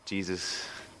Jesus,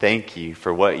 thank you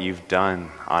for what you've done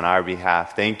on our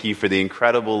behalf. Thank you for the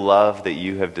incredible love that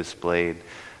you have displayed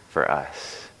for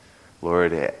us.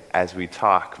 Lord, as we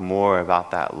talk more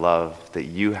about that love that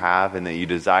you have and that you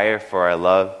desire for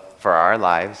our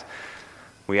lives,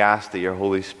 we ask that your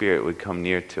Holy Spirit would come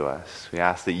near to us. We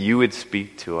ask that you would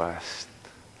speak to us.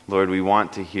 Lord, we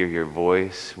want to hear your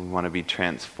voice. We want to be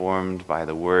transformed by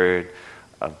the word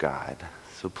of God.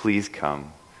 So please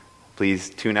come.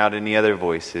 Please tune out any other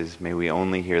voices. May we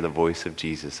only hear the voice of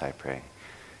Jesus, I pray.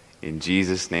 In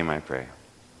Jesus' name I pray.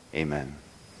 Amen.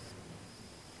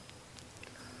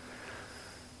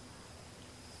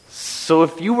 So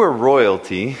if you were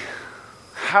royalty,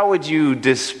 how would you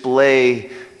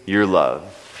display your love?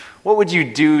 What would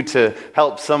you do to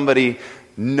help somebody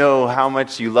know how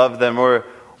much you love them, or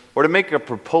to make a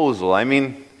proposal? I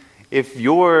mean, if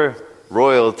you're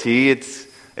royalty, it's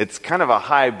kind of a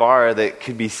high bar that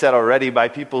could be set already by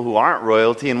people who aren't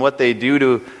royalty and what they do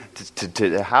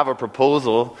to have a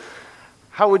proposal.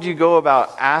 How would you go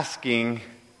about asking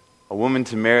a woman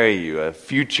to marry you, a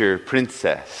future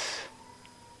princess?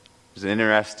 There's an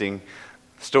interesting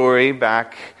story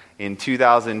back in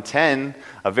 2010.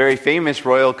 A very famous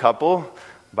royal couple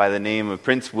by the name of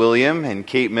Prince William and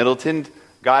Kate Middleton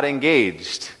got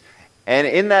engaged. And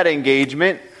in that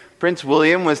engagement, Prince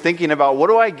William was thinking about, what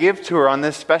do I give to her on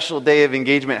this special day of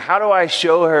engagement? How do I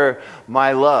show her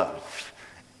my love?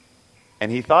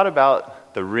 And he thought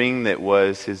about the ring that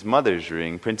was his mother's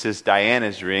ring, Princess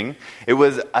Diana's ring. It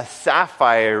was a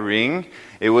sapphire ring.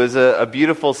 It was a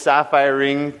beautiful sapphire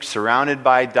ring surrounded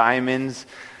by diamonds.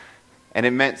 And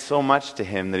it meant so much to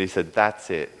him that he said,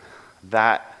 that's it.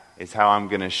 That is how I'm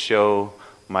going to show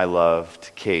my love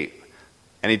to Kate.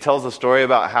 And he tells a story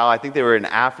about how, I think they were in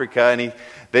Africa, and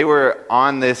they were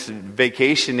on this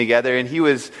vacation together, and he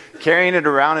was carrying it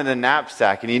around in a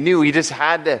knapsack, and he knew he just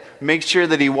had to make sure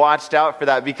that he watched out for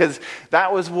that, because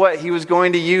that was what he was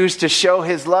going to use to show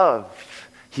his love.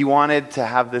 He wanted to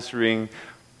have this ring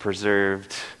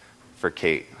preserved for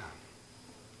Kate.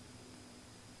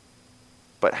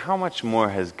 But how much more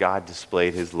has God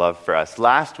displayed his love for us?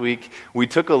 Last week, we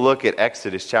took a look at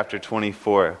Exodus chapter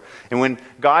 24. And when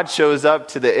God shows up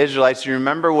to the Israelites, you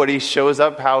remember what he shows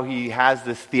up, how he has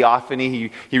this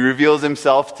theophany. He reveals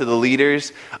himself to the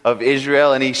leaders of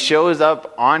Israel, and he shows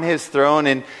up on his throne.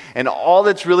 And all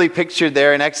that's really pictured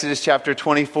there in Exodus chapter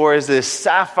 24 is this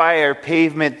sapphire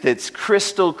pavement that's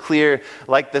crystal clear,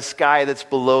 like the sky that's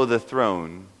below the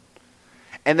throne.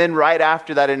 And then right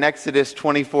after that, in Exodus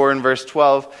 24 and verse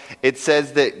 12, it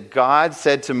says that God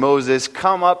said to Moses,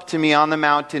 come up to me on the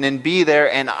mountain and be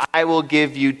there, and I will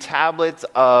give you tablets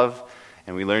of,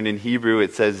 and we learned in Hebrew,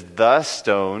 it says, the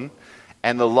stone,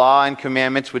 and the law and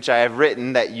commandments which I have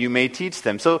written, that you may teach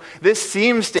them. So this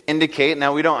seems to indicate,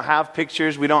 now we don't have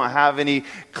pictures, we don't have any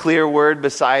clear word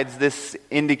besides this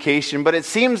indication, but it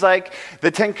seems like the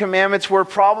Ten Commandments were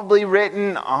probably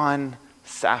written on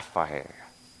sapphire.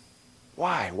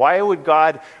 Why? Why would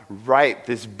God write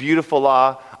this beautiful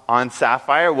law on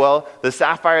sapphire? Well, the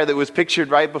sapphire that was pictured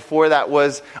right before that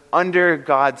was under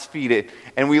God's feet.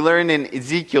 And we learned in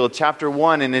Ezekiel chapter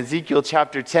 1 and Ezekiel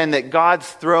chapter 10 that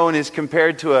God's throne is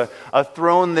compared to a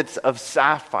throne that's of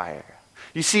sapphire.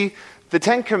 You see, the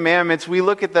Ten Commandments, we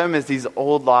look at them as these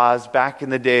old laws back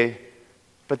in the day,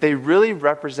 but they really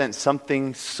represent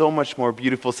something so much more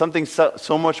beautiful, something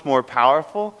so much more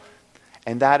powerful.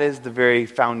 And that is the very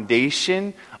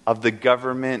foundation of the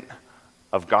government,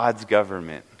 of God's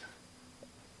government.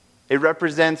 It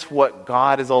represents what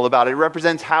God is all about. It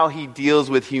represents how he deals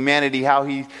with humanity, how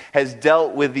he has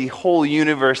dealt with the whole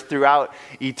universe throughout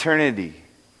eternity.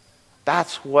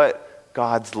 That's what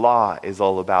God's law is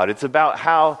all about. It's about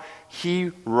how he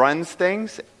runs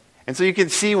things. And so you can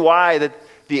see why that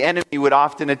the enemy would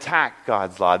often attack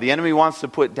God's law. The enemy wants to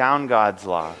put down God's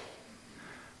law.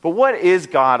 But what is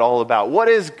God all about? What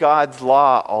is God's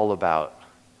law all about?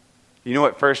 You know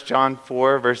what 1 John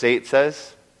 4 verse 8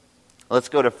 says? Let's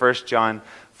go to 1 John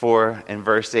 4 and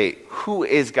verse 8. Who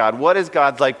is God? What is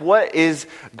God like? What is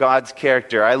God's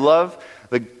character? I love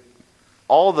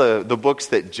all the books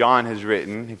that John has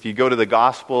written. If you go to the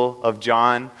Gospel of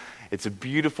John, it's a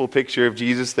beautiful picture of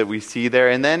Jesus that we see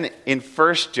there. And then in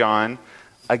 1 John,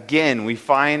 again, we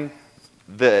find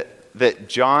that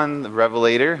John the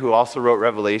Revelator, who also wrote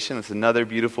Revelation, it's another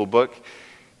beautiful book,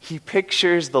 he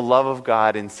pictures the love of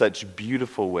God in such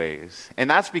beautiful ways. And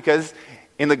that's because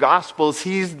in the Gospels,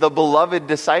 he's the beloved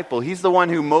disciple. He's the one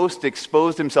who most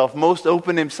exposed himself, most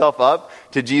opened himself up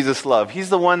to Jesus' love. He's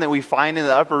the one that we find in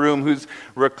the upper room who's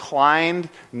reclined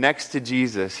next to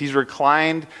Jesus. He's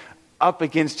reclined up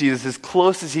against Jesus as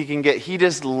close as he can get. He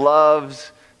just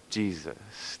loves Jesus.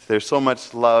 There's so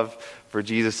much love for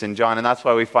Jesus in John, and that's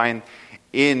why we find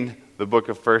in the book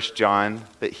of 1 John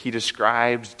that he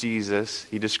describes Jesus,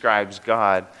 he describes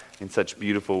God in such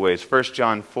beautiful ways. 1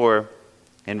 John 4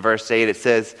 in verse 8, it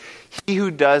says, "He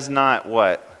who does not"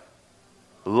 what?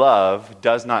 "Love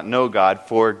does not know God,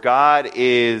 for God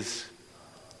is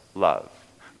love."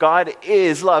 God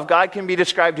is love. God can be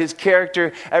described, his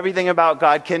character, everything about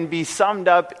God can be summed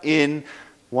up in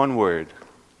one word: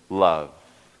 love.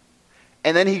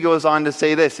 And then he goes on to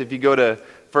say this. If you go to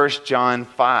 1 John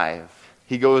 5,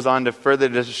 he goes on to further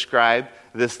describe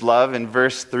this love. In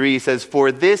verse 3, he says,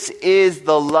 "For this is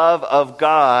the love of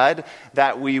God,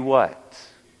 that we" what?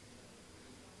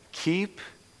 "Keep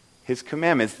his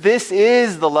commandments." This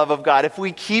is the love of God. If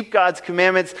we keep God's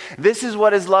commandments, this is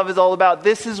what his love is all about.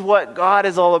 This is what God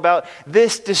is all about.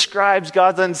 This describes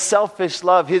God's unselfish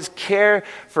love, his care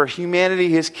for humanity,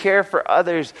 his care for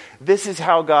others. This is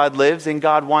how God lives, and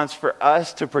God wants for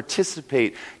us to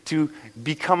participate, to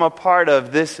become a part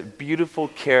of this beautiful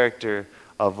character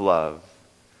of love.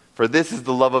 For this is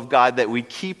the love of God, that we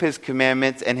keep his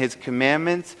commandments, and his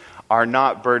commandments are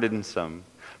not burdensome.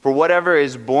 For whatever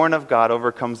is born of God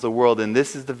overcomes the world, and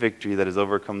this is the victory that has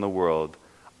overcome the world,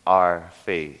 our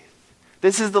faith.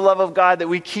 This is the love of God, that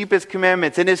we keep his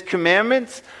commandments, and his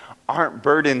commandments aren't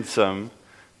burdensome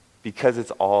because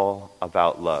it's all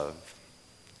about love.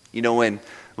 You know, when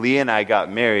Leah and I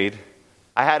got married,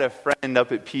 I had a friend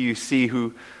up at PUC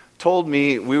who told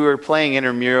me, we were playing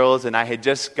intramurals and I had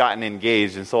just gotten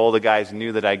engaged, and so all the guys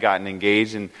knew that I'd gotten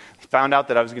engaged, and found out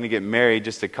that I was going to get married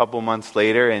just a couple months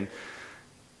later. And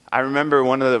I remember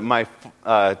one of my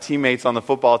teammates on the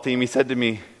football team, he said to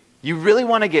me, "You really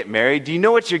want to get married? Do you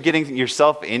know what you're getting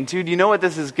yourself into? Do you know what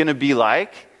this is going to be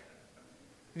like?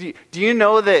 Do you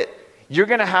know that you're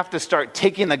going to have to start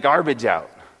taking the garbage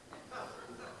out?"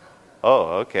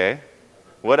 "Oh, okay.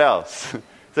 What else?"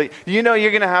 It's like, you know,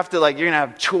 you're going to have to, like, you're going to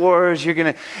have chores.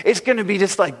 It's going to be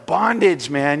just like bondage,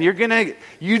 man.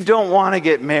 You don't want to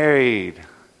get married.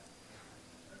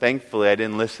 Thankfully, I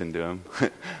didn't listen to him.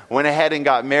 Went ahead and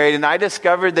got married, and I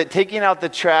discovered that taking out the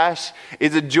trash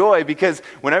is a joy, because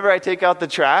whenever I take out the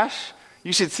trash,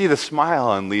 you should see the smile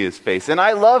on Leah's face. And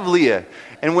I love Leah.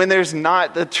 And when there's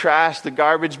not the trash, the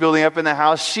garbage building up in the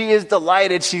house, she is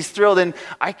delighted. She's thrilled. And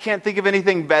I can't think of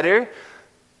anything better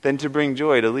than to bring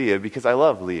joy to Leah, because I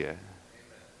love Leah.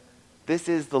 This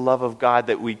is the love of God,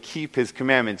 that we keep his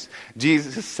commandments.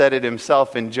 Jesus said it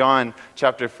himself in John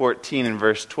chapter 14 and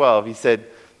verse 12. He said,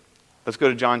 let's go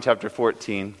to John chapter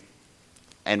 14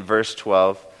 and verse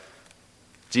 12.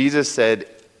 Jesus said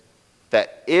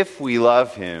that if we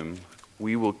love him,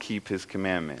 we will keep his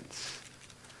commandments.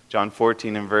 John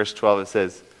 14 and verse 12, it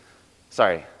says,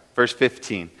 verse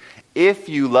 15. "If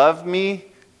you love me,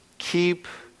 keep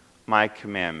my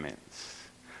commandments."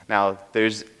 Now,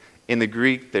 in the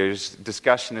Greek, there's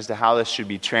discussion as to how this should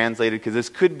be translated, because this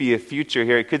could be a future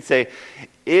here. It could say,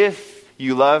 "If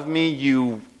you love me,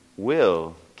 you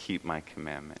will keep my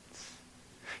commandments."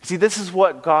 See, this is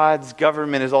what God's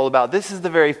government is all about. This is the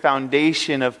very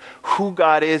foundation of who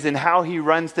God is and how he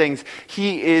runs things.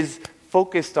 He is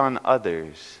focused on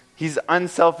others. He's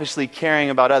unselfishly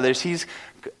caring about others. He's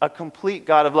a complete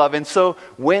God of love. And so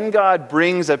when God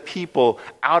brings a people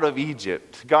out of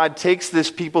Egypt, God takes this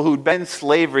people who'd been in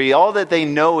slavery. All that they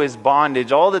know is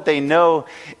bondage. All that they know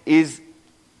is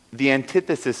the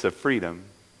antithesis of freedom.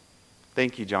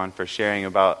 Thank you, John, for sharing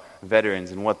about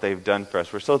veterans and what they've done for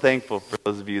us. We're so thankful for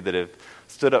those of you that have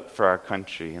stood up for our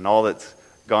country and all that's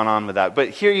gone on with that. But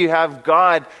here you have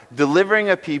God delivering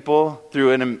a people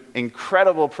through an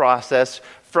incredible process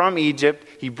from Egypt.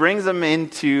 He brings them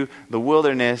into the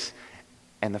wilderness,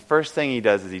 and the first thing he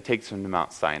does is he takes them to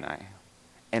Mount Sinai.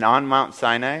 And on Mount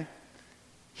Sinai,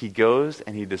 he goes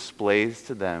and he displays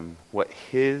to them what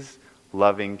his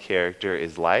loving character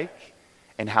is like,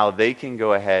 and how they can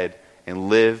go ahead and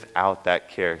live out that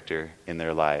character in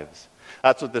their lives.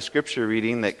 That's what the scripture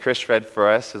reading that Chris read for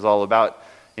us is all about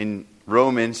in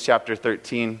Romans chapter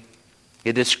 13.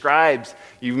 It describes,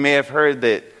 you may have heard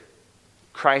that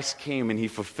Christ came and he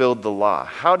fulfilled the law.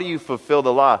 How do you fulfill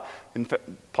the law? And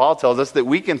Paul tells us that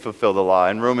we can fulfill the law.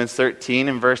 In Romans 13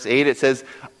 and verse 8 it says,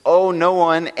 "Owe no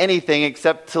one anything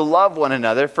except to love one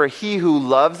another, for he who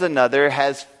loves another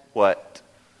has" what?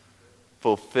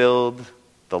 "Fulfilled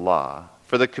the law.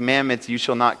 For the commandments, you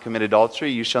shall not commit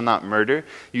adultery, you shall not murder,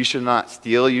 you shall not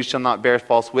steal, you shall not bear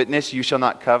false witness, you shall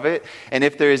not covet. And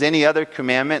if there is any other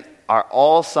commandment, are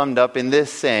all summed up in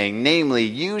this saying, namely,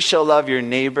 you shall love your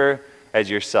neighbor as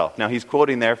yourself." Now he's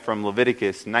quoting there from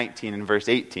Leviticus 19 and verse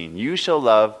 18. You shall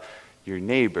love your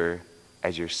neighbor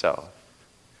as yourself.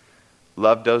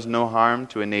 Love does no harm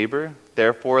to a neighbor.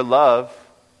 Therefore, love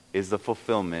is the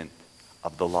fulfillment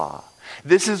of the law.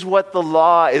 This is what the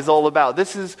law is all about.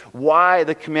 This is why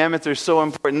the commandments are so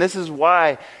important. This is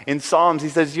why in Psalms he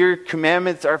says, your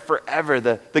commandments are forever.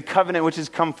 The covenant which has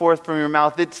come forth from your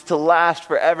mouth, it's to last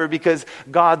forever because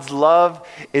God's love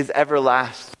is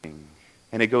everlasting.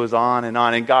 And it goes on.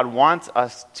 And God wants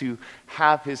us to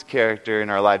have his character in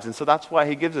our lives. And so that's why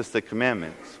he gives us the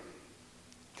commandments.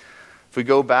 If we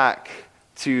go back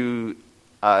to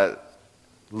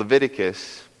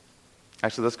Leviticus,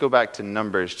 actually let's go back to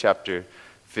Numbers chapter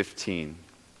 15.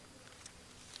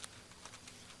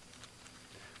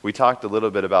 We talked a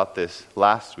little bit about this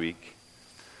last week.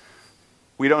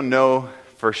 We don't know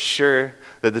for sure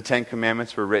that the Ten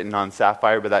Commandments were written on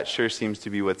sapphire, but that sure seems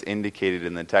to be what's indicated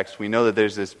in the text. We know that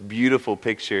there's this beautiful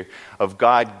picture of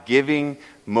God giving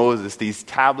Moses these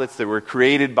tablets that were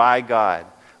created by God,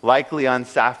 likely on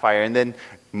sapphire, and then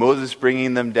Moses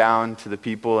bringing them down to the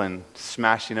people and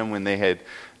smashing them when they had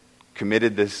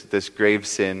committed this grave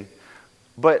sin.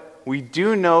 But we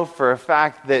do know for a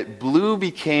fact that blue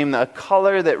became a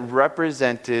color that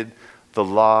represented the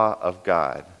law of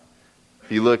God.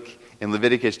 If you look in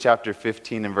Leviticus chapter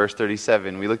 15 and verse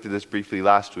 37, we looked at this briefly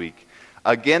last week.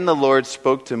 Again the Lord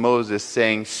spoke to Moses,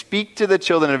 saying, speak to the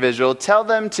children of Israel, tell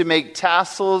them to make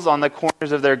tassels on the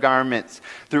corners of their garments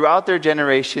throughout their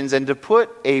generations, and to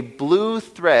put a blue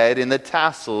thread in the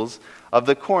tassels of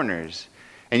the corners.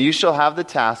 And you shall have the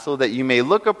tassel, that you may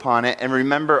look upon it and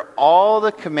remember all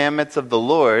the commandments of the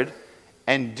Lord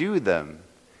and do them,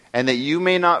 and that you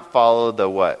may not follow the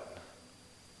what?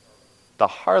 The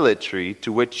harlotry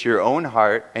to which your own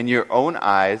heart and your own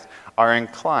eyes are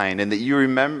inclined, and that you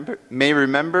may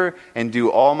remember and do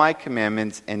all my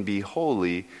commandments and be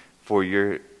holy for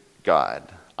your God.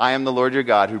 I am the Lord your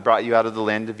God who brought you out of the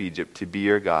land of Egypt to be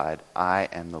your God. I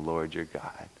am the Lord your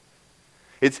God.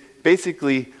 It's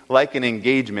basically like an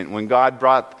engagement. When God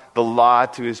brought the law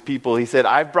to his people, he said,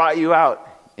 I've brought you out,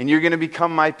 and you're going to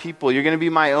become my people. You're going to be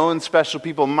my own special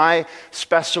people, my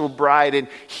special bride. And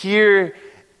here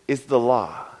is the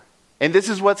law. And this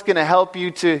is what's going to help you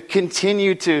to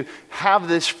continue to have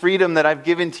this freedom that I've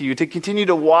given to you, to continue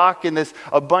to walk in this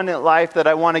abundant life that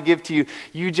I want to give to you.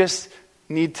 You just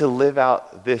need to live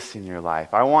out this in your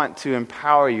life. I want to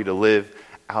empower you to live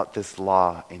out this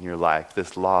law in your life,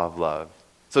 this law of love.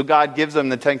 So God gives them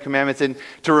the Ten Commandments, and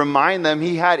to remind them,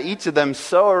 he had each of them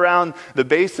sew around the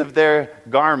base of their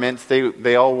garments.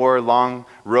 They all wore long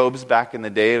robes back in the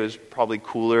day. It was probably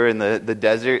cooler in the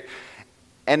desert.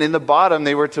 And in the bottom,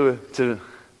 they were to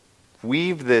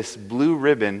weave this blue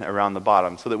ribbon around the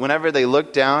bottom, so that whenever they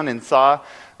looked down and saw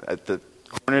at the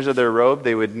corners of their robe,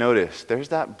 they would notice, there's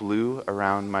that blue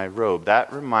around my robe.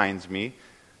 That reminds me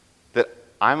that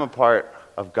I'm a part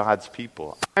of God's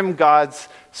people. I'm God's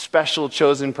special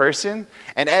chosen person.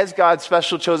 And as God's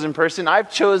special chosen person,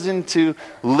 I've chosen to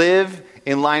live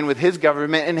in line with his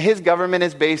government. And his government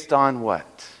is based on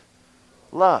what?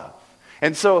 Love.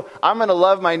 And so I'm going to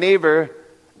love my neighbor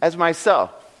as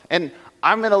myself. And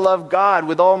I'm going to love God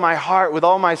with all my heart, with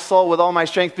all my soul, with all my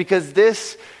strength, because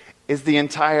this is the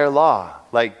entire law.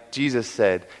 Like Jesus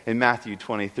said in Matthew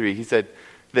 23, he said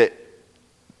that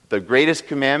the greatest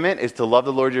commandment is to love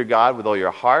the Lord your God with all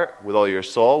your heart, with all your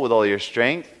soul, with all your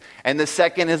strength. And the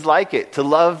second is like it, to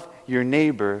love your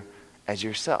neighbor as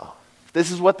yourself.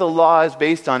 This is what the law is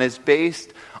based on. It's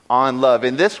based on love.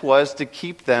 And this was to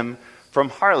keep them from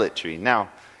harlotry. Now,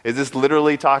 is this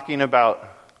literally talking about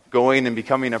going and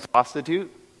becoming a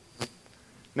prostitute?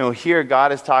 No, here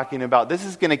God is talking about this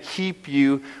is going to keep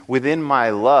you within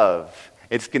my love.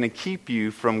 It's going to keep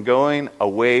you from going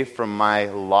away from my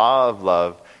law of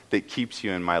love that keeps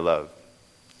you in my love.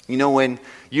 You know, when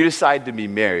you decide to be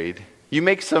married, you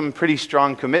make some pretty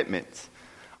strong commitments.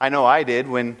 I know I did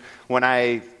when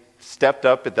I stepped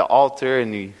up at the altar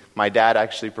and my dad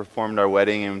actually performed our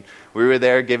wedding and we were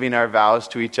there giving our vows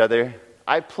to each other.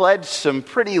 I pledged some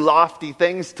pretty lofty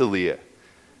things to Leah.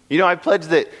 You know, I pledged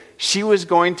that she was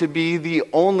going to be the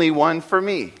only one for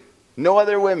me. No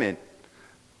other women.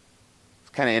 It's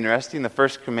kind of interesting. The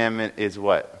first commandment is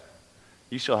what?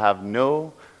 You shall have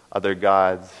no other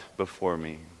gods before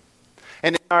me.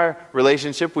 And in our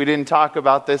relationship, we didn't talk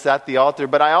about this at the altar,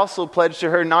 but I also pledged to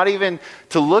her not even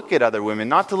to look at other women,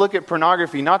 not to look at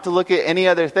pornography, not to look at any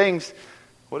other things.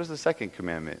 What is the second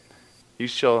commandment? You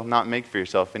shall not make for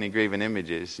yourself any graven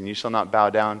images, and you shall not bow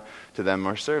down to them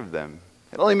or serve them.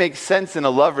 It only makes sense in a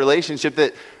love relationship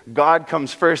that God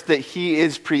comes first, that he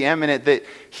is preeminent, that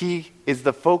he is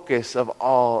the focus of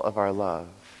all of our love.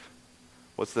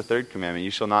 What's the third commandment?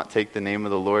 You shall not take the name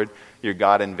of the Lord your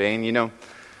God in vain. You know,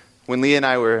 when Leah and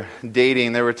I were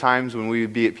dating, there were times when we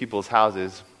would be at people's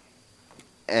houses,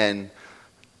 and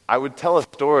I would tell a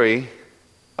story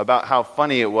about how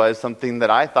funny it was, something that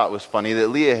I thought was funny that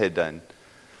Leah had done.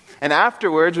 And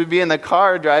afterwards, we'd be in the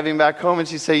car driving back home, and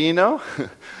she'd say, you know,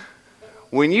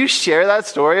 when you share that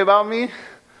story about me,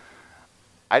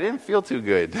 I didn't feel too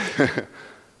good. I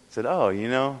said, oh, you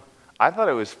know, I thought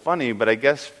it was funny, but I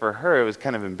guess for her it was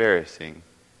kind of embarrassing.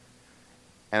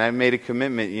 And I made a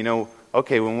commitment, you know,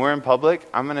 okay, when we're in public,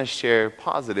 I'm going to share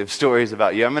positive stories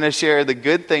about you. I'm going to share the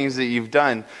good things that you've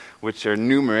done, which are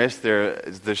numerous.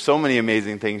 There's so many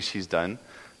amazing things she's done.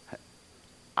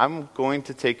 I'm going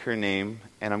to take her name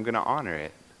and I'm going to honor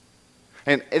it.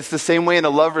 And it's the same way in a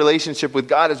love relationship with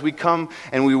God. As we come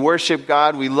and we worship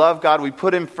God, we love God, we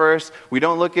put Him first. We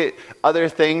don't look at other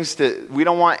things. We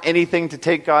don't want anything to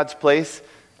take God's place.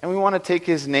 And we want to take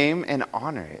His name and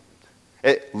honor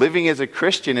it. Living as a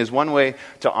Christian is one way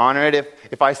to honor it.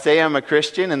 If I say I'm a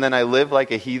Christian and then I live like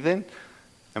a heathen,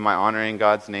 am I honoring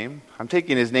God's name? I'm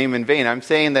taking His name in vain. I'm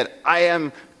saying that I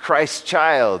am Christ's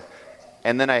child.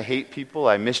 And then I hate people,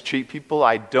 I mistreat people,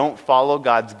 I don't follow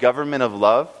God's government of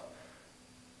love,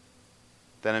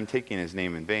 then I'm taking His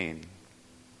name in vain.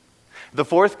 The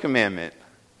fourth commandment,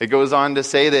 it goes on to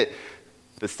say that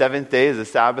the seventh day is the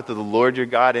Sabbath of the Lord your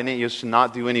God. In it you shall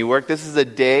not do any work. This is a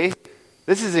day.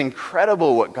 This is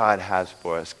incredible what God has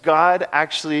for us. God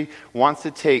actually wants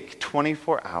to take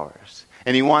 24 hours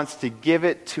and He wants to give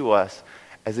it to us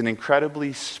as an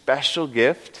incredibly special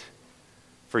gift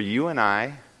for you and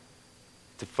I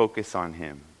to focus on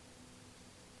Him.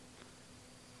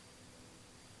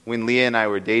 When Leah and I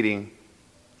were dating,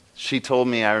 she told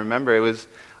me, I remember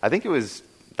I think it was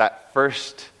that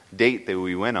first date that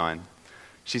we went on.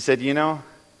 She said, you know,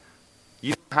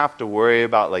 you don't have to worry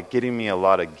about like getting me a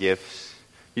lot of gifts.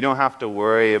 You don't have to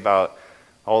worry about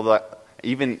all that,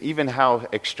 even how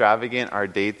extravagant our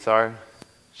dates are.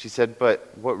 She said,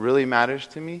 but what really matters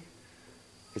to me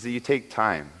is that you take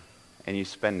time and you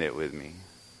spend it with me.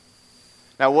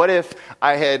 Now, what if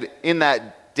I had, in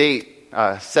that date,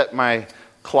 set my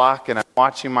clock, and I'm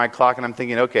watching my clock, and I'm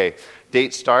thinking, okay,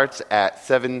 date starts at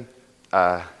 5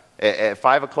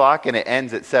 o'clock, and it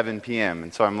ends at 7 p.m.,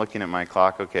 and so I'm looking at my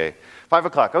clock, okay, 5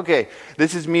 o'clock, okay,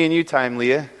 this is me and you time,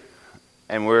 Leah,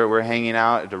 and we're hanging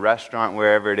out at a restaurant,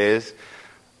 wherever it is.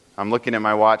 I'm looking at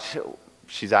my watch.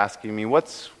 She's asking me, why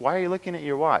are you looking at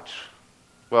your watch?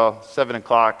 Well, 7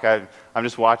 o'clock, I'm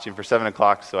just watching for 7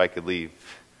 o'clock so I could leave.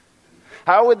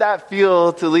 How would that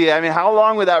feel to Leah? I mean, how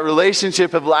long would that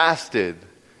relationship have lasted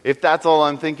if that's all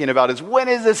I'm thinking about is, when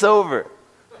is this over?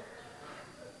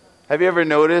 Have you ever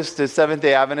noticed as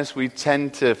Seventh-day Adventists, we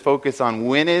tend to focus on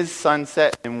when is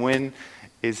sunset and when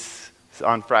is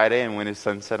on Friday and when is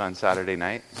sunset on Saturday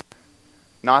night?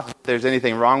 Not that there's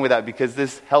anything wrong with that, because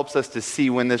this helps us to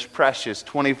see when this precious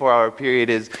 24-hour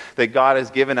period is that God has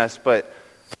given us. But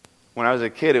when I was a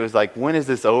kid, it was like, when is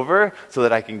this over so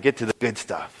that I can get to the good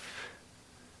stuff?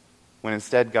 When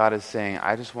instead God is saying,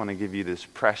 I just want to give you this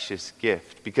precious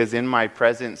gift. Because in my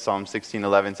presence, Psalm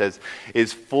 16:11 says,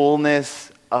 is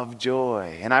fullness of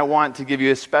joy. And I want to give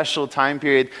you a special time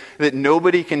period that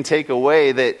nobody can take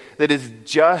away, that is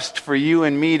just for you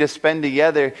and me to spend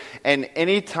together. And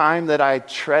any time that I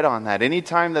tread on that, any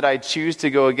time that I choose to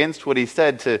go against what He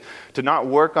said, to not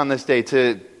work on this day,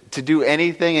 to do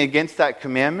anything against that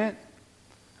commandment,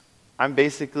 I'm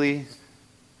basically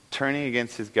turning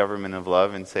against His government of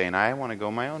love and saying, I want to go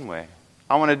my own way.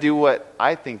 I want to do what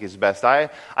I think is best. I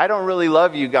don't really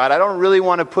love you, God. I don't really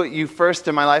want to put you first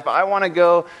in my life. I want to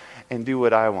go and do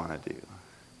what I want to do.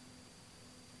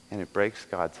 And it breaks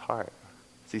God's heart.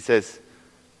 So He says,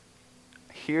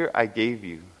 here I gave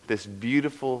you this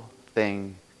beautiful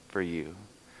thing for you.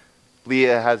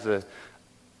 Leah has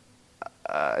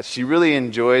she really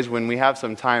enjoys when we have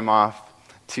some time off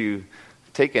to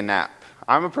take a nap.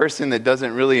 I'm a person that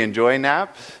doesn't really enjoy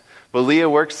naps, but Leah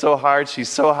works so hard, she's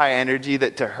so high energy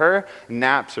that to her,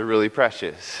 naps are really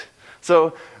precious.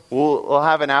 So we'll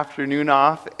have an afternoon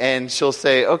off, and she'll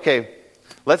say, okay,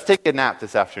 let's take a nap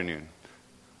this afternoon.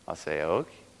 I'll say,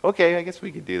 okay, I guess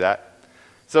we could do that.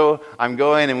 So I'm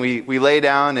going, and we lay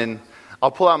down, and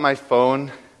I'll pull out my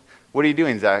phone. What are you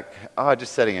doing, Zach? Oh,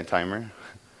 just setting a timer.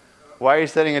 Why are you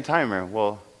setting a timer?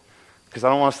 Well, because I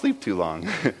don't want to sleep too long.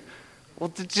 Well,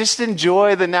 just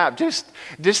enjoy the nap. Just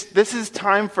this is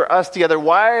time for us together.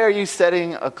 Why are you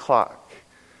setting a clock?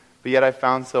 But yet I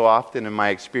found so often in my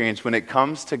experience when it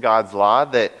comes to God's law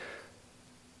that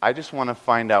I just want to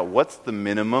find out what's the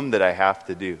minimum that I have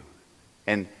to do.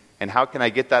 And how can I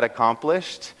get that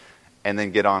accomplished and then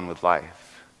get on with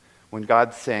life? When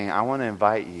God's saying, I want to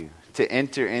invite you to to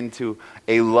enter into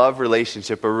a love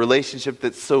relationship, a relationship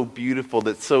that's so beautiful,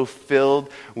 that's so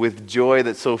filled with joy,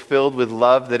 that's so filled with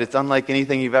love that it's unlike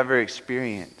anything you've ever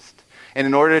experienced. And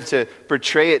in order to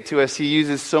portray it to us, he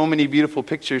uses so many beautiful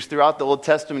pictures throughout the Old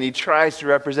Testament. He tries to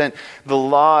represent the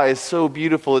law is so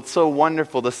beautiful, it's so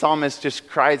wonderful. The psalmist just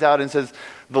cries out and says,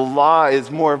 the law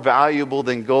is more valuable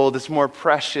than gold. It's more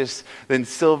precious than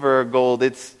silver or gold.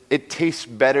 It tastes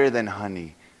better than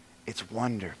honey. It's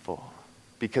wonderful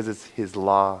because it's his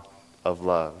law of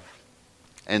love.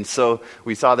 And so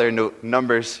we saw there in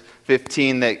Numbers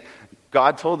 15 that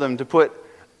God told them to put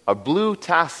a blue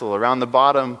tassel around the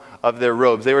bottom of their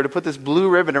robes. They were to put this blue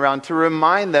ribbon around to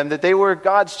remind them that they were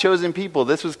God's chosen people.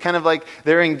 This was kind of like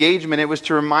their engagement. It was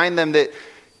to remind them that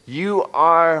you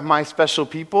are my special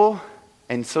people,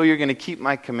 and so you're going to keep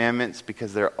my commandments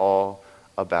because they're all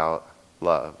about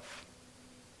love.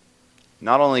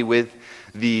 Not only with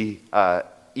the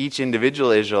each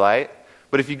individual Israelite,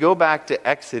 but if you go back to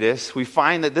Exodus, we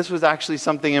find that this was actually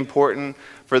something important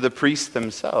for the priests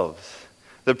themselves.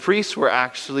 The priests were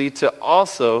actually to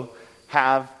also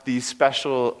have these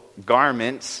special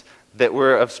garments that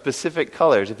were of specific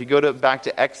colors. If you go back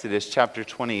to Exodus chapter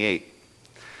 28.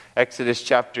 Exodus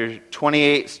chapter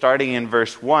 28, starting in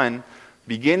verse 1,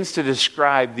 begins to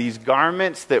describe these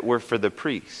garments that were for the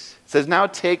priests. It says, now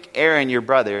take Aaron your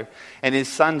brother and his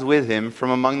sons with him from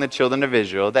among the children of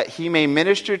Israel, that he may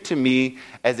minister to me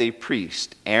as a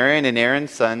priest. Aaron and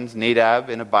Aaron's sons, Nadab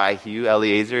and Abihu,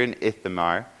 Eleazar and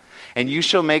Ithamar. And you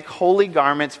shall make holy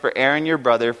garments for Aaron your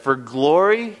brother, for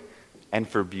glory and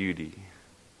for beauty.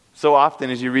 So often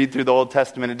as you read through the Old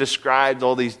Testament, it describes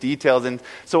all these details, and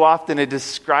so often it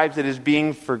describes it as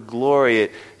being for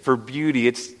glory, for beauty.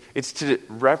 It's to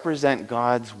represent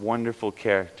God's wonderful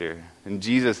character. And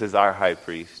Jesus is our high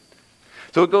priest.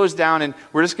 So it goes down, and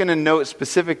we're just going to note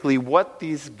specifically what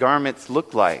these garments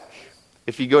look like.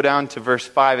 If you go down to verse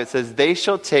 5, it says, they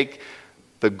shall take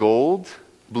the gold,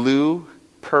 blue,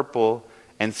 purple,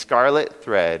 and scarlet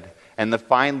thread, and the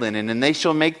fine linen, and they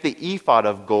shall make the ephod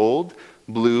of gold,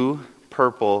 blue,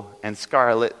 purple, and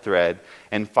scarlet thread,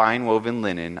 and fine woven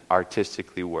linen,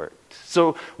 artistically worked.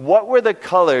 So what were the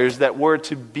colors that were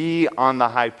to be on the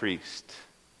high priest?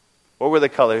 What were the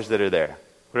colors that are there?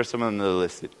 What are some of them that are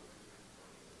listed?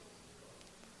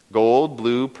 Gold,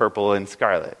 blue, purple, and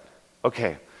scarlet.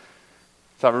 Okay.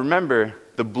 So remember,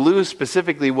 the blue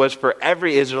specifically was for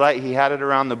every Israelite. He had it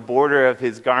around the border of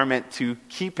his garment to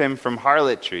keep him from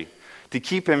harlotry, to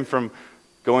keep him from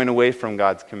going away from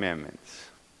God's commandments.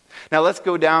 Now let's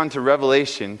go down to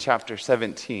Revelation chapter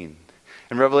 17.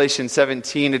 In Revelation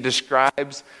 17, it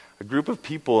describes a group of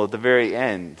people at the very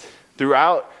end.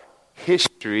 Throughout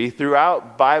history,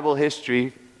 throughout Bible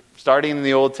history, starting in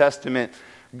the Old Testament,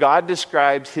 God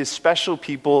describes his special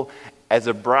people as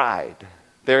a bride.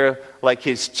 They're like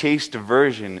his chaste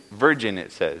virgin,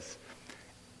 it says.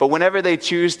 But whenever they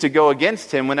choose to go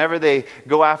against him, whenever they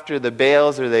go after the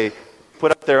Baals or they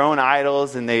put up their own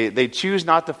idols and they choose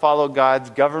not to follow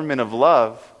God's government of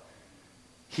love,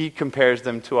 he compares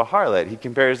them to a harlot. He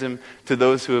compares them to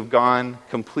those who have gone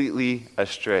completely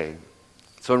astray.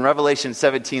 So in Revelation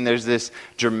 17, there's this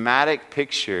dramatic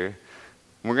picture.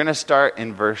 We're going to start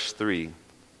in verse 3.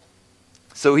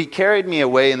 So he carried me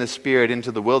away in the spirit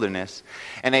into the wilderness,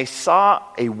 and I saw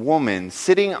a woman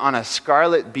sitting on a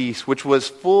scarlet beast, which was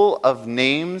full of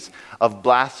names of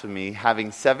blasphemy,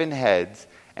 having 7 heads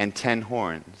and 10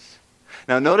 horns.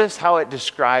 Now notice how it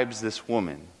describes this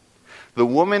woman. The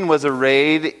woman was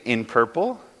arrayed in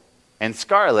purple and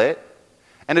scarlet,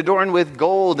 and adorned with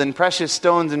gold and precious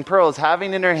stones and pearls,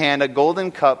 having in her hand a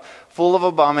golden cup full of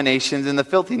abominations and the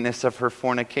filthiness of her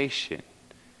fornication.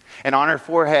 And on her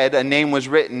forehead a name was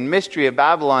written, Mystery of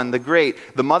Babylon the Great,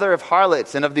 the mother of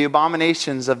harlots and of the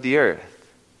abominations of the earth.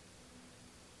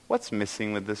 What's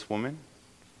missing with this woman?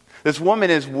 This woman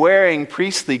is wearing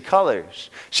priestly colors.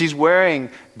 She's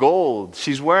wearing gold.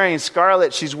 She's wearing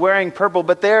scarlet. She's wearing purple.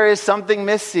 But there is something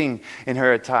missing in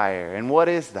her attire. And what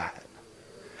is that?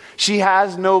 She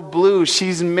has no blue.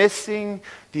 She's missing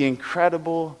the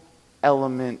incredible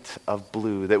element of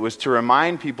blue that was to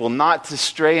remind people not to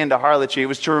stray into harlotry. It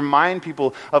was to remind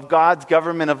people of God's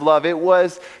government of love. It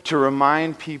was to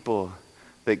remind people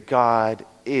that God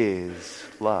is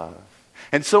love.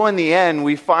 And so in the end,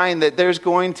 we find that there's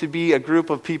going to be a group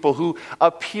of people who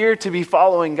appear to be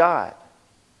following God.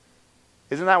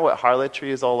 Isn't that what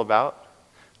harlotry is all about?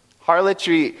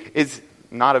 Harlotry is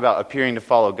not about appearing to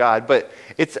follow God, but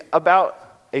it's about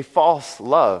a false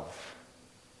love.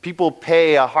 People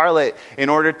pay a harlot in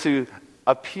order to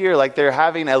appear like they're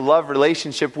having a love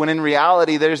relationship when in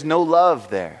reality there's no love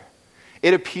there.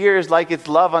 It appears like it's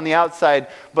love on the outside,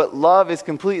 but love is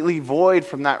completely void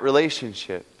from that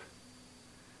relationship.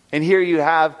 And here you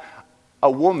have a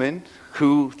woman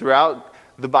who, throughout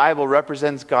the Bible,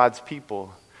 represents God's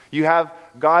people. You have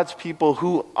God's people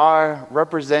who are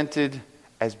represented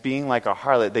as being like a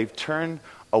harlot. They've turned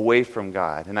away from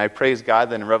God. And I praise God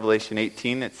that in Revelation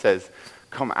 18 it says,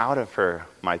 "Come out of her,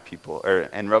 my people." Or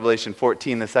in Revelation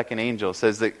 14, the second angel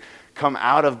says that, "Come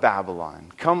out of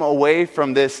Babylon. Come away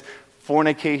from this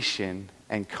fornication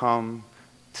and come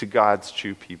to God's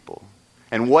true people."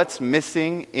 And what's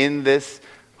missing in this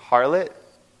harlot?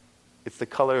 It's the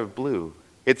color of blue.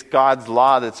 It's God's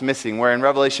law that's missing. Where in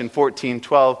Revelation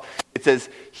 14:12, it says,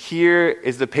 "Here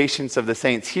is the patience of the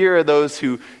saints." Here are those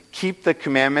who keep the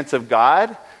commandments of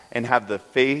God and have the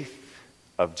faith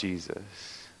of Jesus.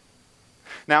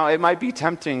 Now, it might be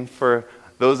tempting for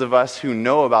those of us who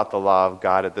know about the law of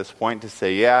God at this point to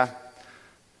say, yeah,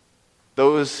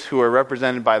 those who are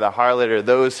represented by the harlot or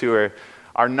those who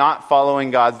are not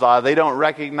following God's law, they don't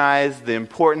recognize the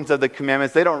importance of the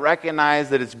commandments. They don't recognize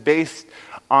that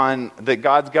that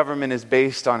God's government is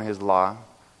based on his law.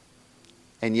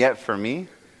 And yet for me,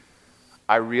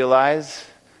 I realize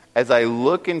as I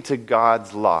look into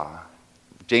God's law,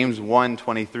 James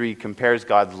 1:23 compares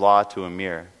God's law to a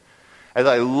mirror. As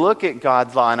I look at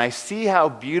God's law and I see how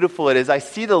beautiful it is, I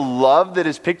see the love that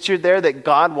is pictured there that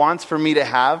God wants for me to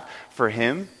have for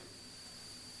him,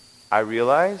 I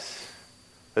realize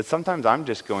that sometimes I'm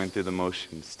just going through the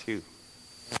motions too.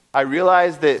 I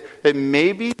realize that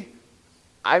maybe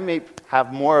I may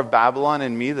have more of Babylon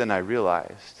in me than I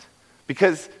realized.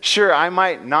 Because sure, I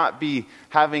might not be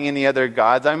having any other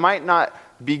gods. I might not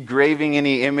be graving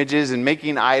any images and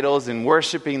making idols and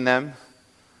worshiping them.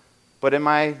 But am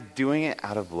I doing it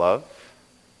out of love?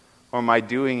 Or am I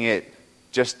doing it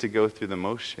just to go through the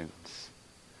motions?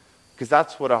 Because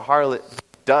that's what a harlot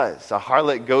does. A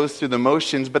harlot goes through the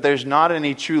motions, but there's not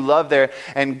any true love there.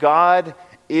 And God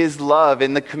is love,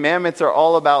 and the commandments are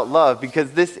all about love,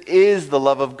 because this is the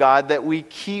love of God, that we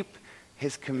keep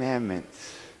his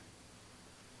commandments.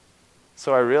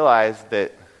 So I realized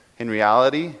that in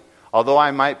reality, although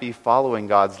I might be following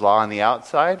God's law on the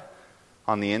outside,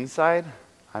 on the inside,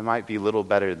 I might be little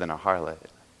better than a harlot.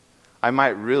 I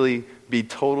might really be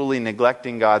totally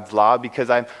neglecting God's law because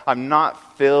I'm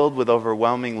not filled with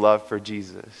overwhelming love for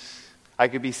Jesus. I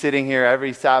could be sitting here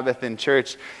every Sabbath in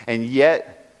church and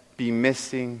yet be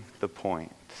missing the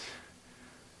point.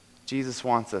 Jesus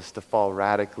wants us to fall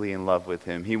radically in love with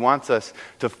him. He wants us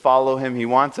to follow him. He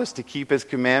wants us to keep his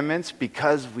commandments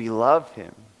because we love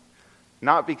him.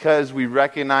 Not because we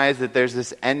recognize that there's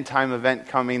this end time event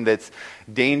coming that's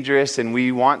dangerous and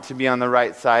we want to be on the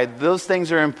right side. Those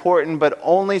things are important, but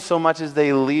only so much as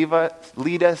they lead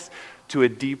us to a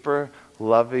deeper,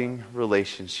 loving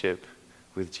relationship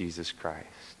with Jesus Christ.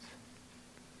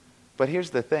 But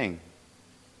here's the thing.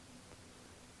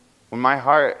 When my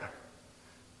heart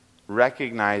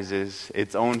recognizes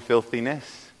its own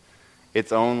filthiness,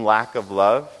 its own lack of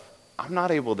love, I'm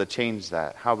not able to change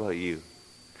that. How about you?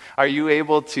 Are you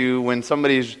able to, when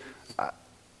somebody's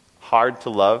hard to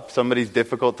love, somebody's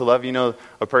difficult to love,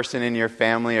 a person in your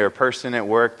family or a person at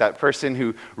work, that person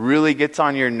who really gets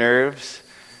on your nerves,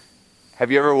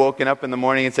 have you ever woken up in the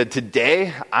morning and said,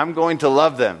 "Today, I'm going to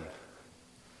love them"?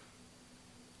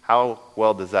 How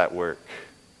well does that work?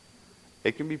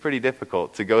 It can be pretty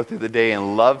difficult to go through the day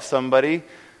and love somebody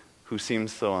who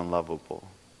seems so unlovable.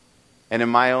 And in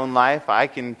my own life, I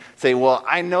can say, well,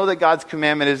 I know that God's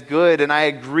commandment is good, and I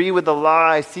agree with the law.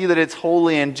 I see that it's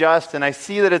holy and just, and I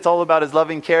see that it's all about his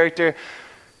loving character.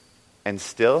 And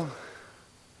still,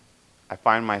 I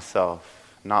find myself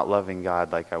not loving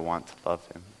God like I want to love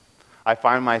him. I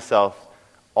find myself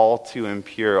all too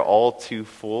impure, all too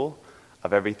full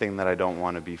of everything that I don't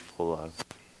want to be full of.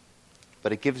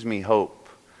 But it gives me hope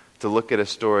to look at a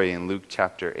story in Luke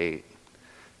chapter 8.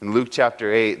 In Luke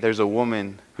chapter 8, there's a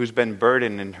woman who's been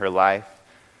burdened in her life.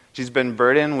 She's been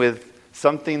burdened with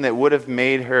something that would have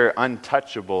made her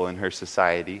untouchable in her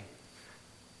society.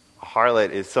 A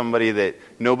harlot is somebody that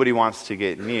nobody wants to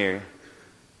get near.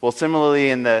 Well,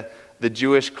 similarly in the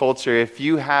Jewish culture, if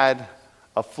you had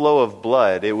a flow of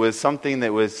blood, it was something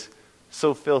that was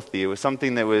so filthy. It was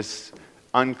something that was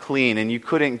unclean, and you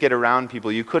couldn't get around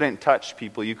people. You couldn't touch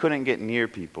people. You couldn't get near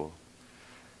people.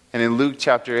 And in Luke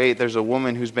chapter 8, there's a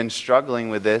woman who's been struggling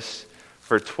with this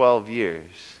for 12 years.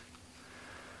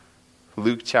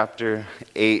 Luke chapter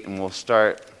 8, and we'll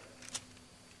start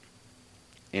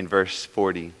in verse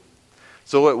 40.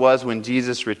 So it was when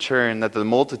Jesus returned that the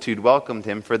multitude welcomed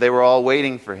him, for they were all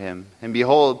waiting for him. And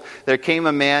behold, there came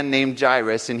a man named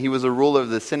Jairus, and he was a ruler of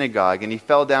the synagogue, and he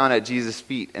fell down at Jesus'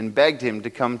 feet and begged him to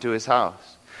come to his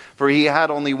house. For he had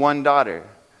only one daughter,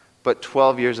 but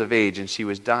 12 years of age, and she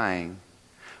was dying.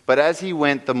 But as he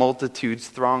went, the multitudes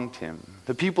thronged him.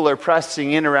 The people are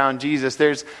pressing in around Jesus.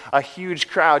 There's a huge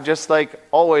crowd, just like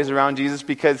always around Jesus,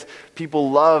 because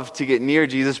people love to get near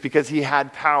Jesus because he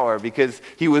had power, because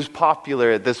he was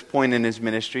popular at this point in his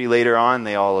ministry. Later on,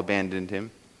 they all abandoned him.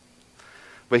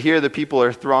 But here the people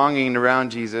are thronging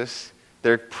around Jesus.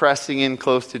 They're pressing in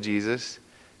close to Jesus.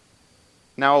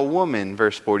 Now a woman,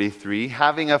 verse 43,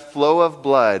 having a flow of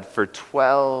blood for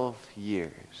 12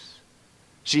 years.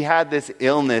 She had this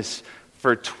illness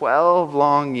for 12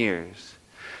 long years,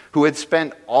 who had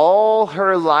spent all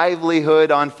her livelihood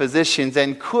on physicians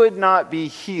and could not be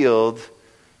healed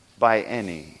by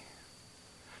any.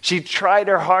 She tried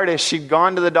her hardest. She'd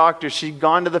gone to the doctor. She'd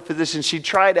gone to the physician. She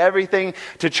tried everything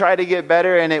to try to get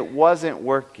better, and it wasn't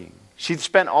working. She'd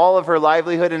spent all of her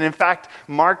livelihood, and in fact,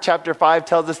 Mark chapter 5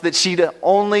 tells us that she'd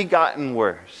only gotten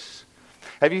worse.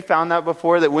 Have you found that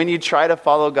before? That when you try to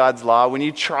follow God's law, when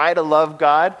you try to love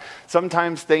God,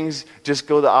 sometimes things just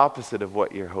go the opposite of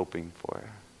what you're hoping for.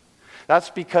 That's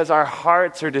because our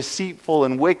hearts are deceitful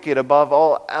and wicked above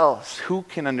all else. Who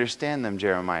can understand them,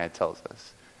 Jeremiah tells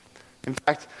us. In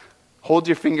fact, hold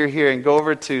your finger here and go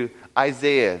over to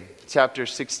Isaiah chapter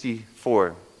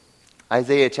 64.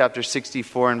 Isaiah chapter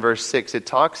 64 and verse 6. It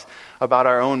talks about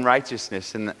our own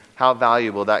righteousness and how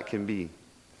valuable that can be.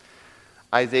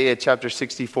 Isaiah chapter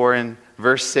 64 and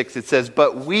verse 6, it says,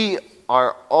 "But we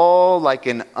are all like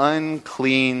an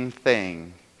unclean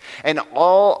thing, and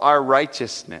all our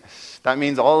righteousness," that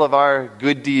means all of our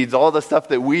good deeds, all the stuff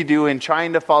that we do in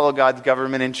trying to follow God's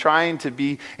government and trying to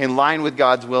be in line with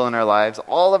God's will in our lives,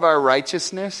 all of our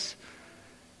righteousness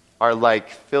are like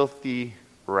filthy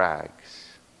rags.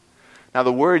 Now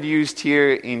the word used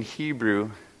here in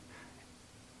Hebrew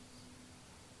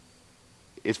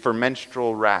is for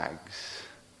menstrual rags.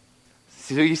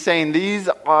 So he's saying these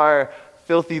are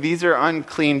filthy, these are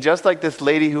unclean, just like this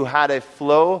lady who had a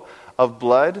flow of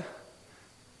blood,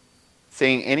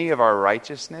 saying any of our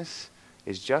righteousness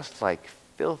is just like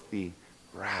filthy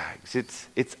rags.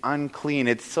 It's unclean,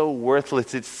 it's so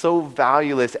worthless, it's so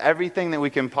valueless. Everything that we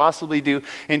can possibly do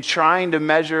in trying to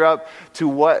measure up to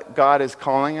what God is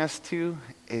calling us to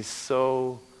is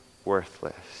so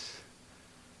worthless.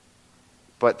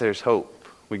 But there's hope.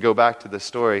 We go back to the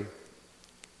story.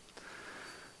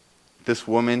 This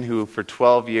woman who for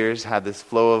 12 years had this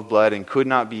flow of blood and could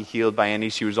not be healed by any.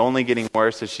 She was only getting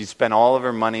worse as she spent all of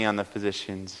her money on the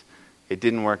physicians. It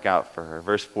didn't work out for her.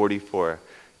 Verse 44,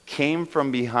 came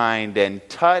from behind and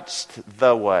touched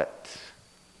the what?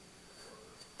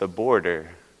 The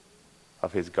border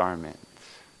of his garment.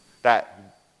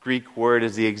 That Greek word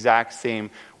is the exact same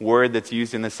word that's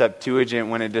used in the Septuagint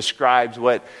when it describes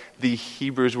what the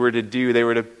Hebrews were to do. They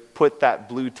were to put that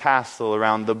blue tassel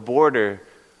around the border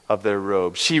of their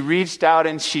robe. She reached out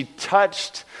and she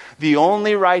touched the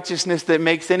only righteousness that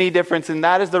makes any difference, and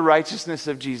that is the righteousness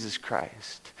of Jesus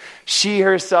Christ. She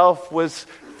herself was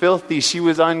filthy. She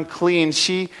was unclean.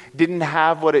 She didn't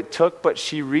have what it took, but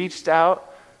she reached out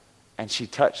and she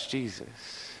touched Jesus.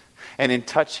 And in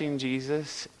touching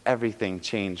Jesus, everything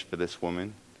changed for this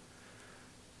woman.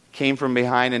 Came from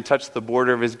behind and touched the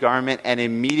border of his garment, and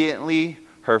immediately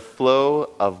her flow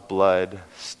of blood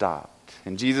stopped.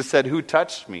 And Jesus said, "Who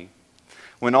touched me?"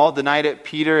 When all denied it,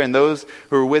 Peter and those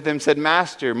who were with him said,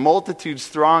 "Master, multitudes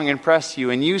throng and press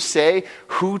you, and you say,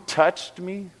 'Who touched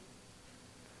me?'"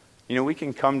 You know, we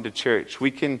can come to church.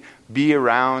 We can be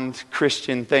around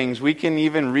Christian things. We can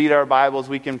even read our Bibles.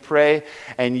 We can pray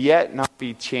and yet not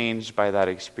be changed by that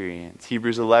experience.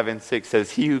 Hebrews 11:6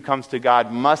 says, "He who comes to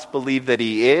God must believe that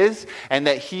he is, and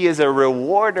that he is a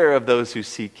rewarder of those who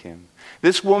seek him."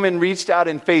 This woman reached out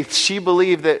in faith. She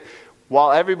believed that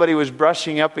while everybody was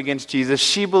brushing up against Jesus,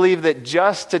 she believed that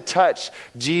just to touch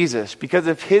Jesus, because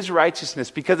of his righteousness,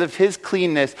 because of his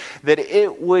cleanness, that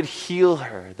it would heal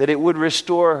her, that it would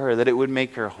restore her, that it would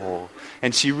make her whole.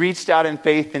 And she reached out in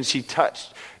faith and she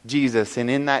touched Jesus. And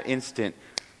in that instant,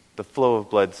 the flow of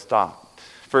blood stopped.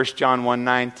 1 John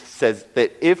 1:9 says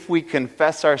that if we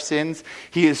confess our sins,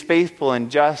 he is faithful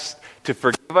and just to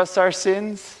forgive us our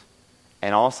sins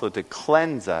and also to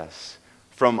cleanse us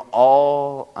from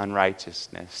all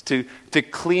unrighteousness, to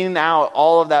clean out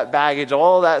all of that baggage,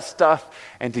 all of that stuff,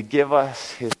 and to give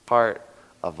us his heart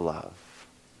of love.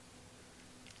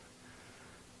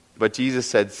 But Jesus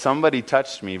said, "Somebody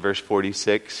touched me," verse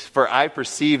 46, "for I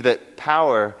perceive that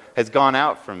power has gone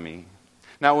out from me."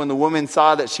 Now when the woman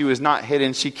saw that she was not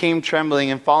hidden, she came trembling,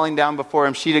 and falling down before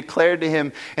him, she declared to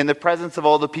him in the presence of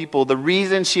all the people the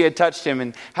reason she had touched him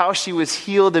and how she was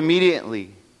healed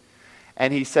immediately.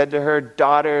 And he said to her,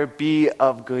 "Daughter, be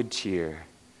of good cheer.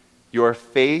 Your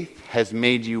faith has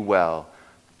made you well.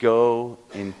 Go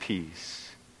in peace."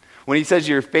 When he says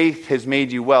your faith has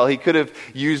made you well, he could have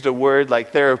used a word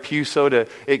like therapeuso.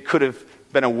 It could have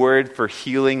been a word for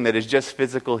healing that is just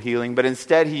physical healing, but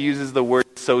instead he uses the word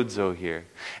sozo here.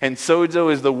 And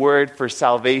sozo is the word for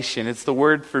salvation. It's the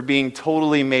word for being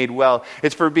totally made well.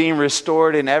 It's for being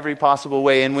restored in every possible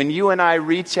way. And when you and I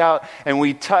reach out and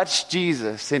we touch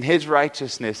Jesus in his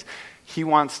righteousness, he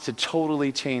wants to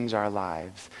totally change our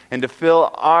lives and to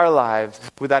fill our lives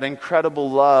with that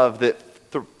incredible love that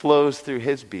flows through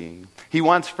his being. He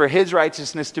wants for his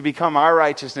righteousness to become our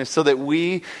righteousness so that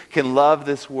we can love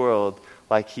this world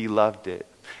like he loved it.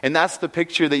 And that's the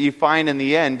picture that you find in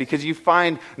the end, because you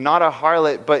find not a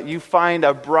harlot, but you find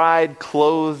a bride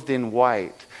clothed in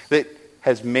white that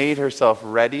has made herself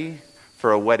ready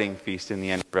for a wedding feast in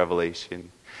the end of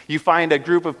Revelation. You find a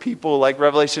group of people like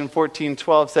Revelation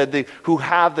 14:12 said, who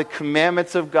have the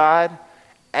commandments of God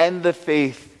and the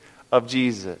faith of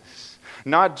Jesus.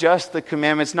 Not just the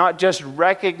commandments, not just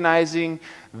recognizing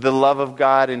the love of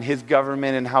God and his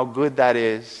government and how good that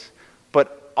is,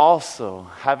 but also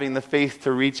having the faith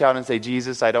to reach out and say,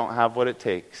 "Jesus, I don't have what it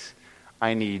takes.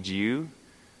 I need you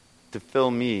to fill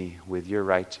me with your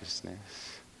righteousness."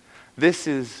 This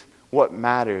is what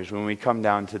matters when we come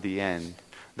down to the end.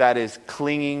 That is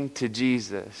clinging to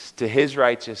Jesus, to his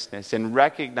righteousness, and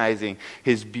recognizing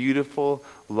his beautiful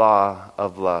law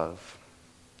of love.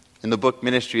 In the book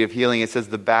Ministry of Healing, it says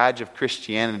the badge of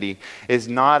Christianity is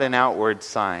not an outward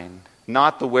sign,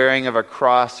 not the wearing of a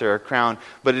cross or a crown,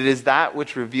 but it is that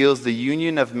which reveals the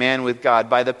union of man with God.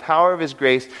 By the power of his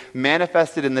grace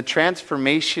manifested in the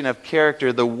transformation of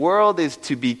character, the world is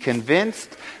to be convinced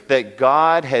that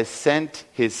God has sent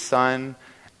his Son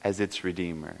as its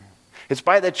Redeemer. It's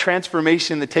by the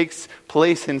transformation that takes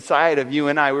place inside of you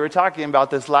and I. We were talking about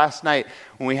this last night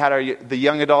when we had the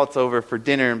young adults over for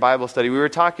dinner and Bible study. We were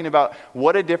talking about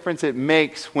what a difference it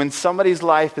makes when somebody's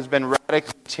life has been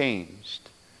radically changed.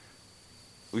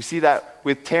 We see that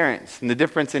with Terrence and the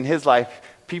difference in his life.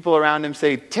 People around him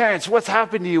say, "Terrence, what's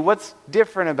happened to you? What's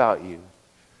different about you?"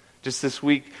 Just this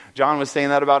week, John was saying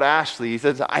that about Ashley. He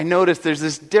says, "I noticed there's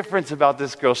this difference about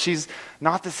this girl. She's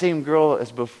not the same girl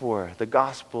as before. The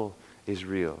gospel is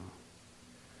real."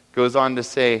 Goes on to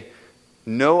say,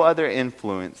 no other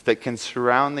influence that can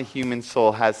surround the human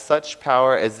soul has such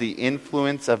power as the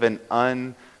influence of an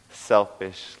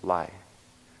unselfish life.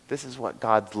 This is what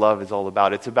God's love is all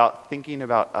about. It's about thinking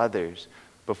about others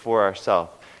before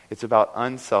ourselves. It's about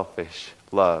unselfish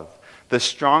love. The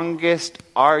strongest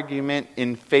argument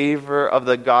in favor of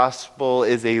the gospel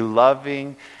is a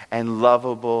loving and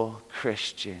lovable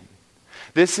Christian.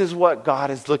 This is what God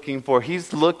is looking for.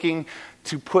 He's looking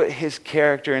to put his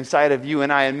character inside of you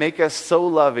and I and make us so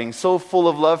loving, so full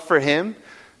of love for him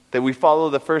that we follow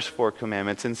the first 4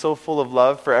 commandments, and so full of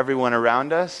love for everyone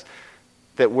around us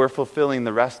that we're fulfilling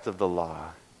the rest of the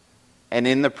law. And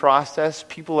in the process,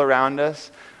 people around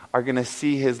us are going to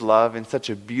see his love in such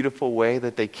a beautiful way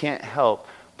that they can't help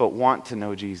but want to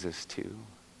know Jesus too.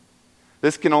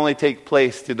 This can only take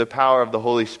place through the power of the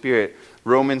Holy Spirit.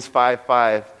 Romans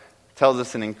 5:5 tells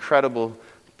us an incredible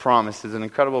promise. It's an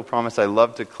incredible promise I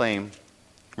love to claim.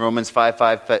 Romans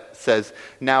 5:5 says,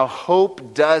 "Now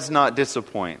hope does not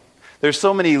disappoint." There's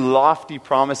so many lofty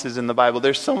promises in the Bible.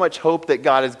 There's so much hope that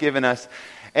God has given us.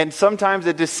 And sometimes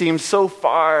it just seems so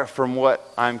far from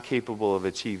what I'm capable of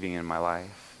achieving in my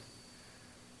life.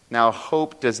 Now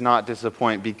hope does not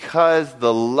disappoint because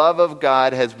the love of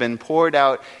God has been poured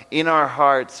out in our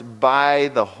hearts by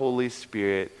the Holy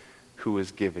Spirit who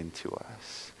was given to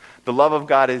us. The love of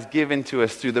God is given to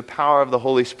us through the power of the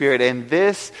Holy Spirit, and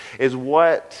this is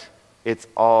what it's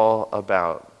all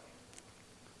about.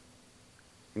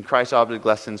 In Christ Object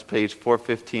Lessons, page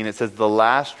 415, it says, "The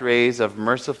last rays of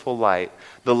merciful light,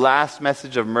 the last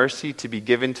message of mercy to be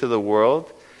given to the world,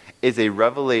 is a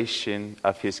revelation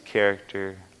of his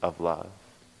character of love."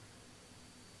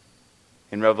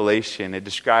 In Revelation, it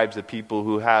describes the people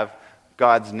who have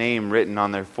God's name written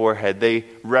on their forehead. They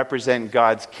represent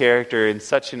God's character in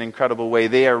such an incredible way.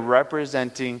 They are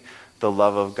representing the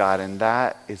love of God, and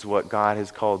that is what God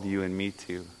has called you and me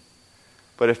to.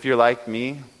 But if you're like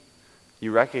me,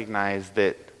 you recognize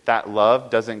that that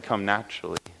love doesn't come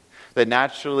naturally. That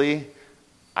naturally,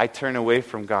 I turn away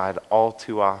from God all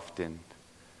too often.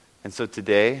 And so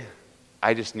today,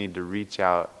 I just need to reach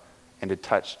out and to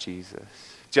touch Jesus.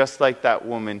 just like that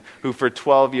woman who for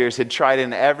 12 years had tried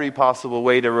in every possible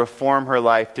way to reform her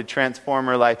life, to transform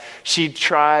her life. She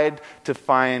tried to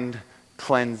find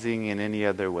cleansing in any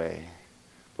other way.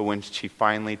 But when she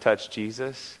finally touched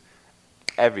Jesus,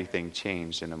 everything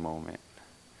changed in a moment.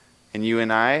 And you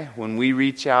and I, when we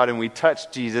reach out and we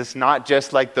touch Jesus, not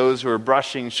just like those who are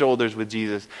brushing shoulders with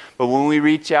Jesus, but when we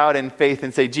reach out in faith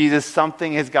and say, Jesus,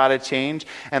 something has got to change,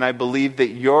 and I believe that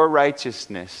your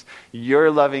righteousness,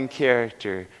 your loving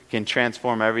character can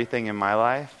transform everything in my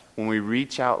life, when we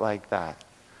reach out like that,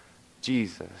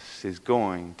 Jesus is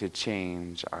going to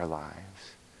change our lives.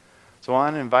 So I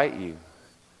want to invite you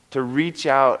to reach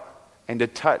out and to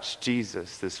touch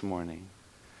Jesus this morning.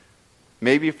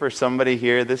 Maybe for somebody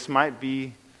here, this might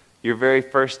be your very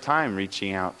first time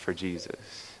reaching out for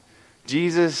Jesus.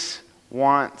 Jesus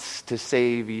wants to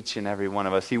save each and every one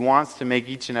of us. He wants to make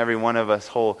each and every one of us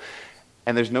whole.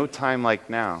 And there's no time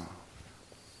like now.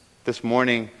 This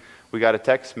morning, we got a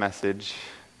text message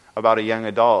about a young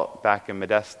adult back in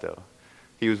Modesto.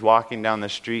 He was walking down the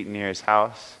street near his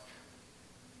house,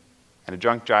 and a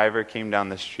drunk driver came down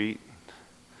the street,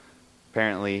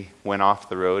 apparently went off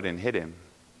the road and hit him.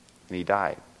 And he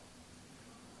died.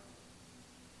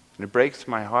 And it breaks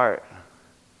my heart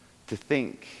to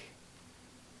think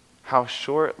how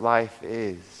short life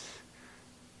is.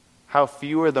 How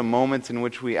few are the moments in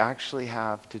which we actually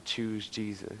have to choose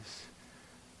Jesus.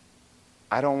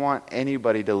 I don't want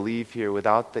anybody to leave here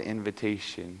without the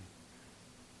invitation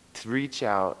to reach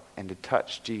out and to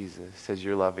touch Jesus as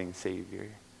your loving Savior.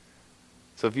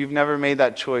 So if you've never made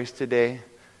that choice today,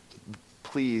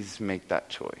 please make that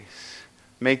choice.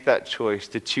 Make that choice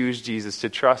to choose Jesus, to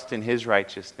trust in his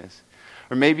righteousness.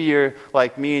 Or maybe you're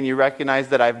like me and you recognize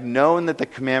that I've known that the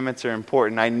commandments are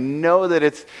important. I know that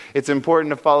it's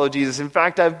important to follow Jesus. In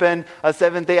fact, I've been a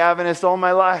Seventh-day Adventist all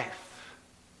my life.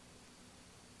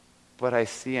 But I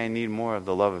see I need more of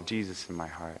the love of Jesus in my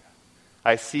heart.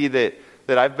 I see that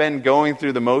I've been going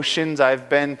through the motions. I've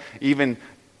been even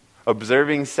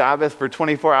observing Sabbath for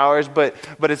 24 hours, but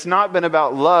it's not been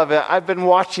about love. I've been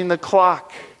watching the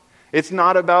clock. It's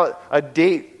not about a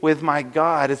date with my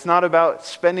God. It's not about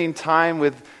spending time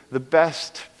with the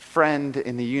best friend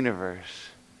in the universe.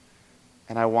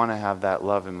 And I want to have that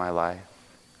love in my life.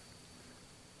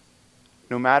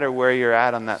 No matter where you're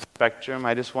at on that spectrum,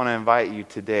 I just want to invite you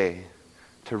today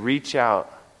to reach out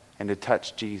and to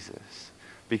touch Jesus.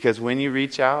 Because when you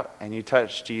reach out and you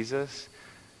touch Jesus,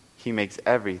 he makes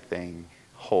everything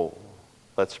whole.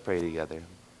 Let's pray together.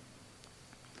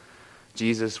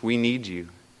 Jesus, we need you.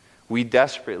 We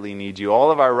desperately need you.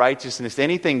 All of our righteousness,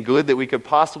 anything good that we could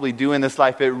possibly do in this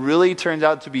life, it really turns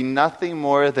out to be nothing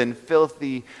more than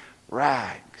filthy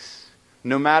rags.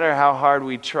 No matter how hard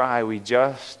we try, we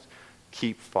just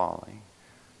keep falling.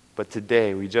 But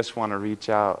today, we just want to reach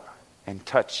out and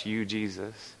touch you,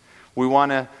 Jesus. We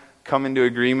want to come into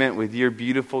agreement with your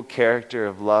beautiful character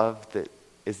of love that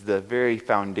is the very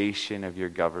foundation of your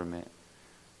government.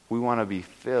 We want to be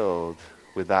filled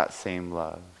with that same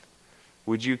love.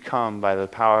 Would you come by the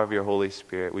power of your Holy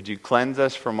Spirit? Would you cleanse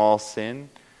us from all sin?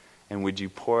 And would you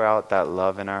pour out that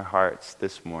love in our hearts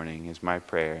this morning is my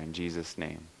prayer. In Jesus'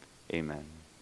 name, amen.